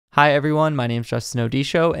Hi everyone, my name is Justin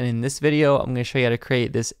Odisho, and in this video I'm going to show you how to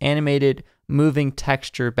create this animated moving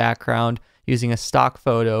texture background using a stock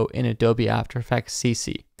photo in Adobe After Effects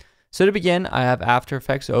CC. So to begin, I have After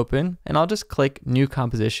Effects open, and I'll just click New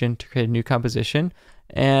Composition to create a new composition,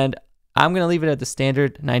 and I'm going to leave it at the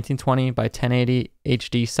standard 1920 by 1080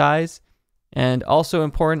 HD size. And also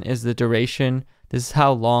important is the duration. This is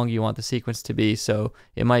how long you want the sequence to be, so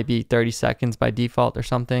it might be 30 seconds by default or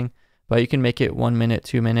something, but you can make it 1 minute,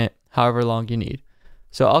 2 minute, however long you need.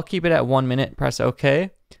 So I'll keep it at 1 minute, press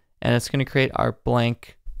OK, and it's going to create our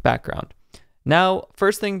blank background. Now,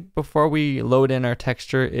 first thing before we load in our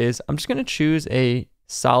texture is I'm just going to choose a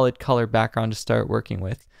solid color background to start working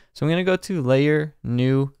with. So I'm going to go to Layer,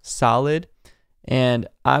 New, Solid, and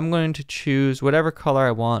I'm going to choose whatever color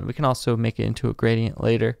I want. We can also make it into a gradient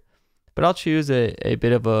later, but I'll choose a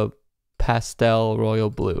bit of a pastel royal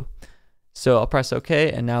blue. So I'll press OK,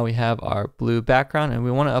 and now we have our blue background, and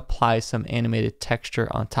we want to apply some animated texture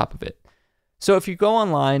on top of it. So if you go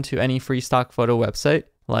online to any free stock photo website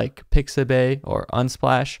like Pixabay or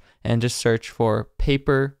Unsplash and just search for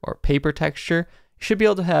paper or paper texture, you should be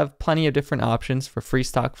able to have plenty of different options for free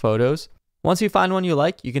stock photos. Once you find one you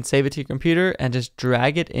like, you can save it to your computer and just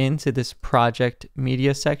drag it into this project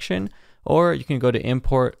media section, or you can go to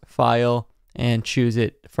Import, File, and choose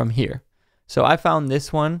it from here. So I found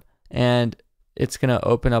this one, and it's going to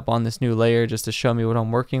open up on this new layer just to show me what I'm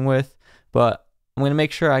working with. But I'm going to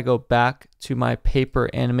make sure I go back to my paper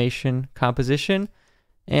animation composition.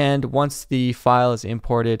 And once the file is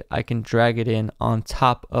imported, I can drag it in on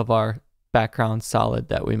top of our background solid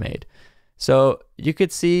that we made. So you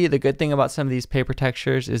could see the good thing about some of these paper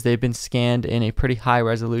textures is they've been scanned in a pretty high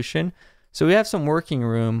resolution. So we have some working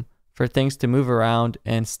room for things to move around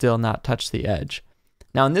and still not touch the edge.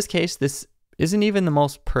 Now in this case, this isn't even the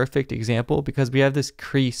most perfect example because we have this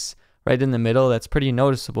crease right in the middle that's pretty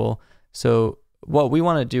noticeable. So what we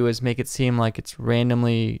want to do is make it seem like it's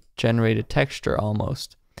randomly generated texture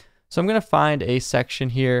almost. So I'm going to find a section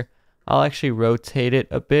here. I'll actually rotate it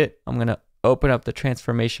a bit. I'm going to open up the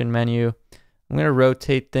transformation menu. I'm going to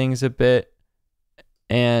rotate things a bit,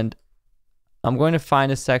 and I'm going to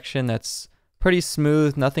find a section that's pretty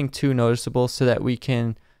smooth, nothing too noticeable, so that we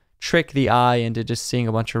can trick the eye into just seeing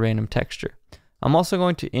a bunch of random texture. I'm also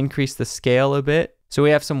going to increase the scale a bit, so we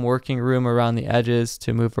have some working room around the edges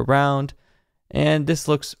to move around, and this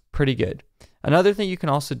looks pretty good. Another thing you can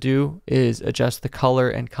also do is adjust the color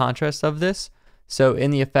and contrast of this. So in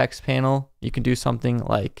the effects panel, you can do something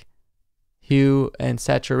like hue and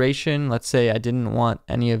saturation. Let's say I didn't want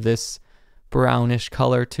any of this brownish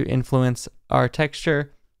color to influence our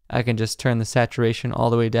texture. I can just turn the saturation all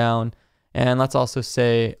the way down. And let's also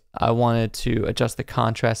say I wanted to adjust the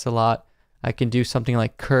contrast a lot. I can do something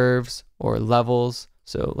like curves or levels.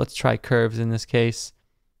 So let's try curves in this case.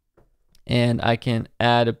 And I can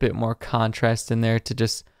add a bit more contrast in there to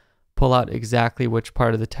just pull out exactly which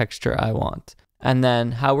part of the texture I want. And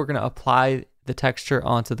then how we're going to apply the texture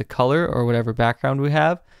onto the color or whatever background we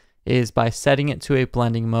have is by setting it to a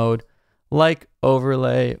blending mode like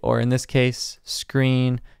overlay, or in this case,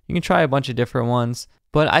 screen. You can try a bunch of different ones,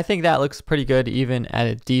 but I think that looks pretty good even at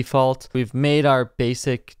a default. We've made our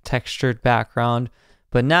basic textured background,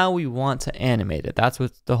 but now we want to animate it. That's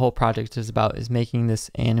what the whole project is about, is making this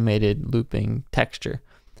animated looping texture.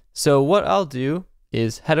 So what I'll do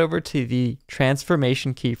is head over to the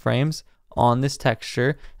transformation keyframes on this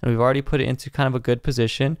texture, and we've already put it into kind of a good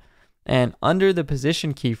position. And under the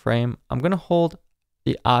position keyframe, I'm going to hold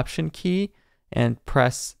the Option key and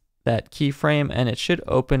press that keyframe, and it should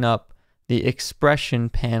open up the expression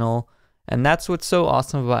panel. And that's what's so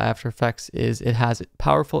awesome about After Effects is it has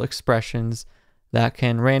powerful expressions that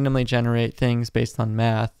can randomly generate things based on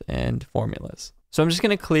math and formulas. So I'm just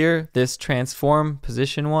going to clear this transform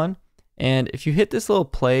position one. And if you hit this little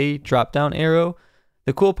play drop down arrow,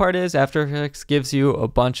 the cool part is After Effects gives you a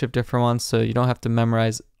bunch of different ones, so you don't have to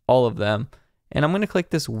memorize all of them. And I'm going to click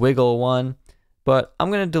this wiggle one, but I'm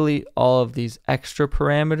going to delete all of these extra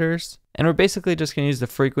parameters. And we're basically just going to use the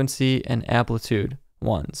frequency and amplitude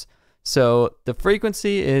ones. So the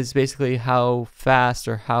frequency is basically how fast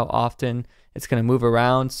or how often it's going to move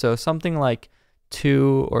around. So something like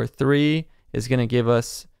 2 or 3 is going to give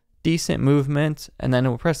us decent movement, and then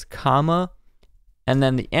we'll press comma, and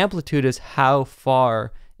then the amplitude is how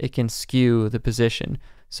far it can skew the position.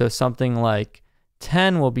 So something like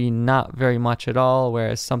 10 will be not very much at all,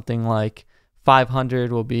 whereas something like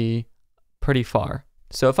 500 will be pretty far.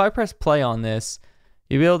 So if I press play on this,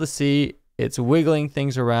 you'll be able to see it's wiggling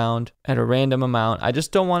things around at a random amount. I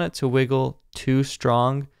just don't want it to wiggle too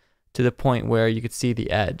strong to the point where you could see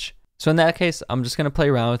the edge. So in that case, I'm just going to play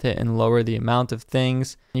around with it and lower the amount of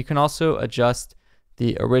things. You can also adjust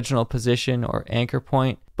the original position or anchor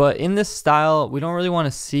point. But in this style, we don't really want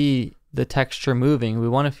to see the texture moving. We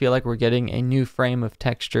want to feel like we're getting a new frame of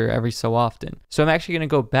texture every so often. So I'm actually going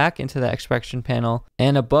to go back into the expression panel,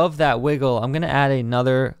 and above that wiggle, I'm going to add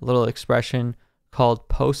another little expression called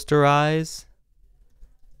posterize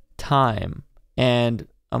time. And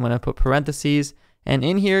I'm going to put parentheses, and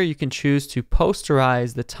in here you can choose to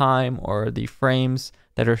posterize the time or the frames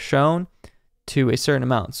that are shown to a certain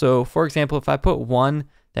amount. So for example, if I put 1,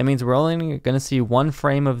 that means we're only going to see 1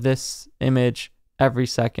 frame of this image every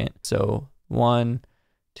second. So 1,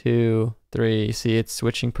 2, 3, see it's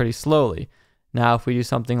switching pretty slowly. Now if we do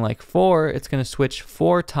something like 4, it's going to switch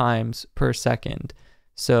 4 times per second.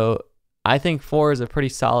 So I think 4 is a pretty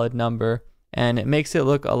solid number, and it makes it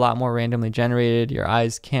look a lot more randomly generated. Your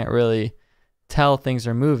eyes can't really tell things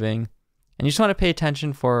are moving, and you just want to pay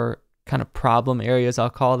attention for kind of problem areas, I'll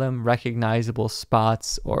call them, recognizable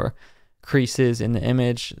spots or creases in the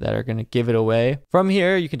image that are going to give it away. From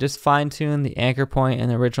here, you can just fine tune the anchor point and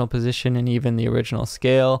the original position and even the original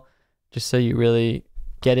scale, just so you really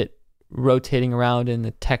get it rotating around in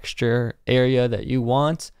the texture area that you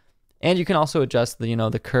want. And you can also adjust the,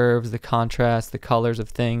 the curves, the contrast, the colors of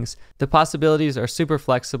things. The possibilities are super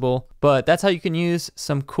flexible, but that's how you can use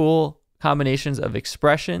some cool combinations of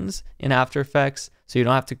expressions in After Effects, so you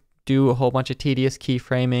don't have to do a whole bunch of tedious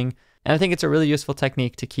keyframing. And I think it's a really useful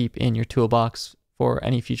technique to keep in your toolbox for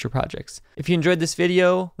any future projects. If you enjoyed this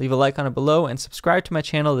video, leave a like on it below and subscribe to my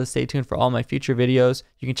channel to stay tuned for all my future videos.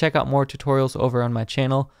 You can check out more tutorials over on my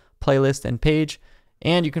channel, playlist, and page.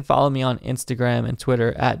 And you can follow me on Instagram and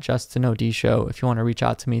Twitter at JustinOdisho if you want to reach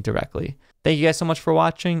out to me directly. Thank you guys so much for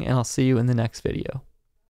watching, and I'll see you in the next video.